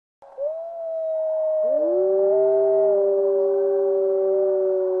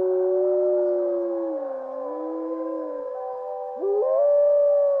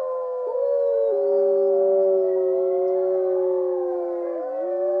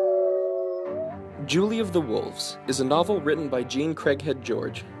Julie of the Wolves is a novel written by Jean Craighead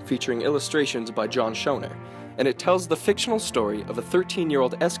George, featuring illustrations by John Schoenherr, and it tells the fictional story of a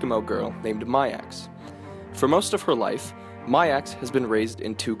 13-year-old Eskimo girl named Myax. For most of her life, Myax has been raised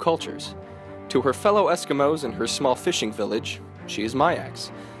in two cultures. To her fellow Eskimos in her small fishing village, she is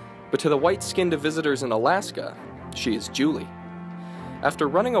Myax, but to the white-skinned visitors in Alaska, she is Julie. After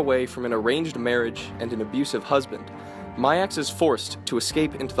running away from an arranged marriage and an abusive husband, Myax is forced to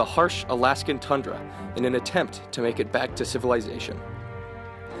escape into the harsh Alaskan tundra in an attempt to make it back to civilization.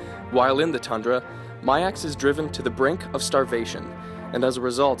 While in the tundra, Myax is driven to the brink of starvation, and as a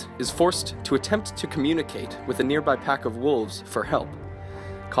result is forced to attempt to communicate with a nearby pack of wolves for help.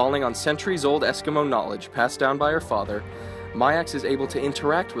 Calling on centuries-old Eskimo knowledge passed down by her father, Myax is able to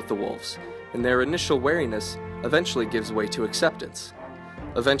interact with the wolves, and their initial wariness eventually gives way to acceptance.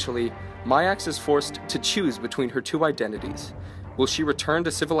 Eventually, Myax is forced to choose between her two identities. Will she return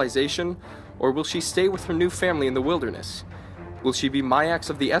to civilization, or will she stay with her new family in the wilderness? Will she be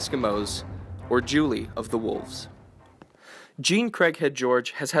Myax of the Eskimos, or Julie of the Wolves? Jean Craighead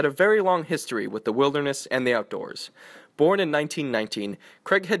George has had a very long history with the wilderness and the outdoors. Born in 1919,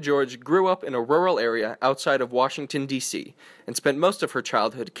 Craighead George grew up in a rural area outside of Washington, D.C., and spent most of her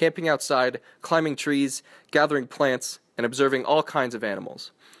childhood camping outside, climbing trees, gathering plants, and observing all kinds of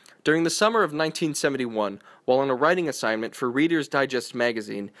animals. During the summer of 1971, while on a writing assignment for Reader's Digest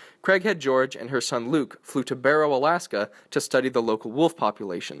magazine, Craighead George and her son Luke flew to Barrow, Alaska to study the local wolf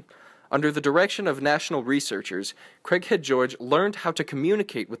population. Under the direction of national researchers, Craighead George learned how to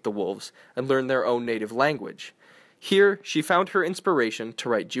communicate with the wolves and learn their own native language. Here, she found her inspiration to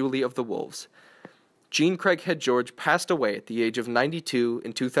write Julie of the Wolves. Jean Craighead George passed away at the age of 92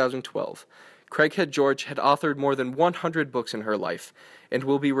 in 2012. Craighead George had authored more than 100 books in her life, and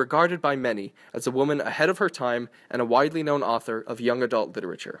will be regarded by many as a woman ahead of her time and a widely known author of young adult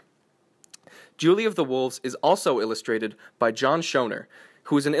literature. Julie of the Wolves is also illustrated by John Schoenherr,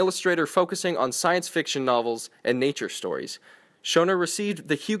 who is an illustrator focusing on science fiction novels and nature stories. Schoenherr received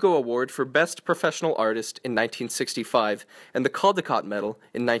the Hugo Award for Best Professional Artist in 1965 and the Caldecott Medal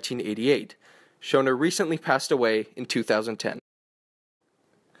in 1988. Schoenherr recently passed away in 2010.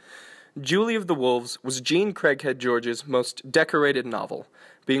 Julie of the Wolves was Jean Craighead George's most decorated novel,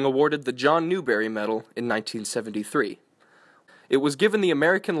 being awarded the John Newbery Medal in 1973. It was given the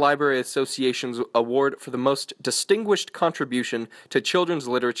American Library Association's award for the most distinguished contribution to children's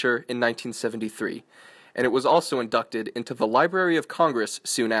literature in 1973, and it was also inducted into the Library of Congress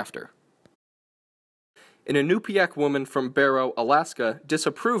soon after. An Inupiaq woman from Barrow, Alaska,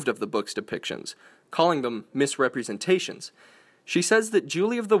 disapproved of the book's depictions, calling them misrepresentations. She says that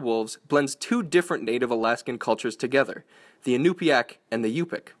Julie of the Wolves blends two different native Alaskan cultures together, the Inupiaq and the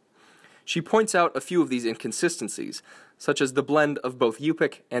Yupik. She points out a few of these inconsistencies, such as the blend of both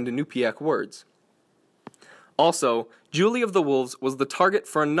Yupik and Inupiaq words. Also, Julie of the Wolves was the target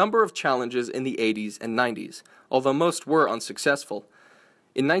for a number of challenges in the 80s and 90s, although most were unsuccessful.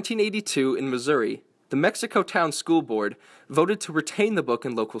 In 1982, in Missouri, the Mexico Town School Board voted to retain the book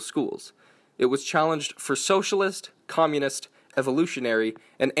in local schools. It was challenged for socialist, communist, evolutionary,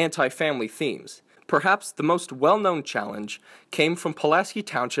 and anti-family themes. Perhaps the most well-known challenge came from Pulaski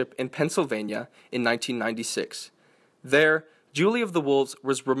Township in Pennsylvania in 1996. There, Julie of the Wolves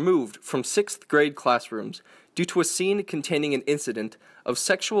was removed from 6th grade classrooms due to a scene containing an incident of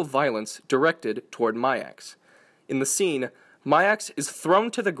sexual violence directed toward Myax. In the scene, Myax is thrown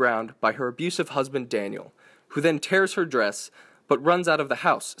to the ground by her abusive husband Daniel, who then tears her dress, but runs out of the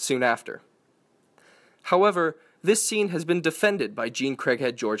house soon after. However, this scene has been defended by Jean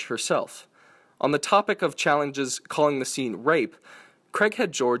Craighead George herself. On the topic of challenges calling the scene rape,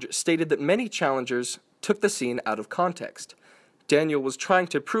 Craighead George stated that many challengers took the scene out of context. Daniel was trying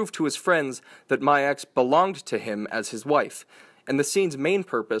to prove to his friends that Myax belonged to him as his wife, and the scene's main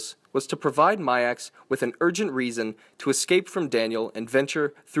purpose was to provide Myax with an urgent reason to escape from Daniel and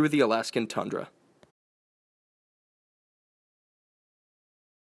venture through the Alaskan tundra.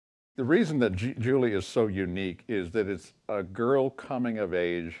 The reason that Julie is so unique is that it's a girl coming of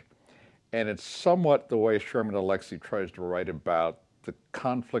age, and it's somewhat the way Sherman Alexie tries to write about the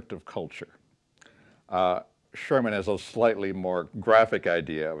conflict of culture. Sherman has a slightly more graphic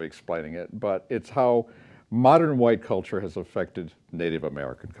idea of explaining it, but it's how modern white culture has affected Native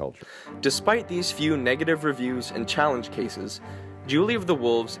American culture. Despite these few negative reviews and challenge cases, Julie of the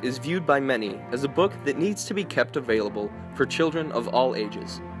Wolves is viewed by many as a book that needs to be kept available for children of all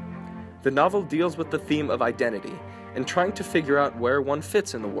ages. The novel deals with the theme of identity and trying to figure out where one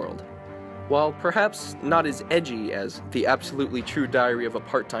fits in the world. While perhaps not as edgy as The Absolutely True Diary of a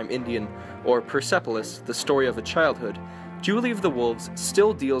Part-Time Indian or Persepolis, The Story of a Childhood, Julie of the Wolves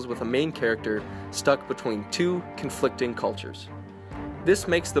still deals with a main character stuck between two conflicting cultures. This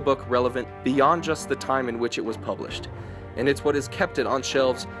makes the book relevant beyond just the time in which it was published, and it's what has kept it on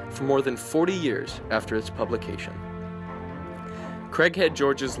shelves for more than 40 years after its publication. Craighead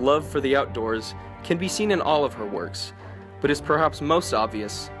George's love for the outdoors can be seen in all of her works, but is perhaps most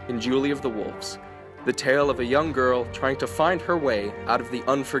obvious in Julie of the Wolves, the tale of a young girl trying to find her way out of the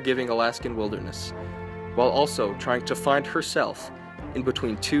unforgiving Alaskan wilderness, while also trying to find herself in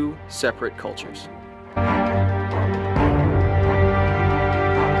between two separate cultures.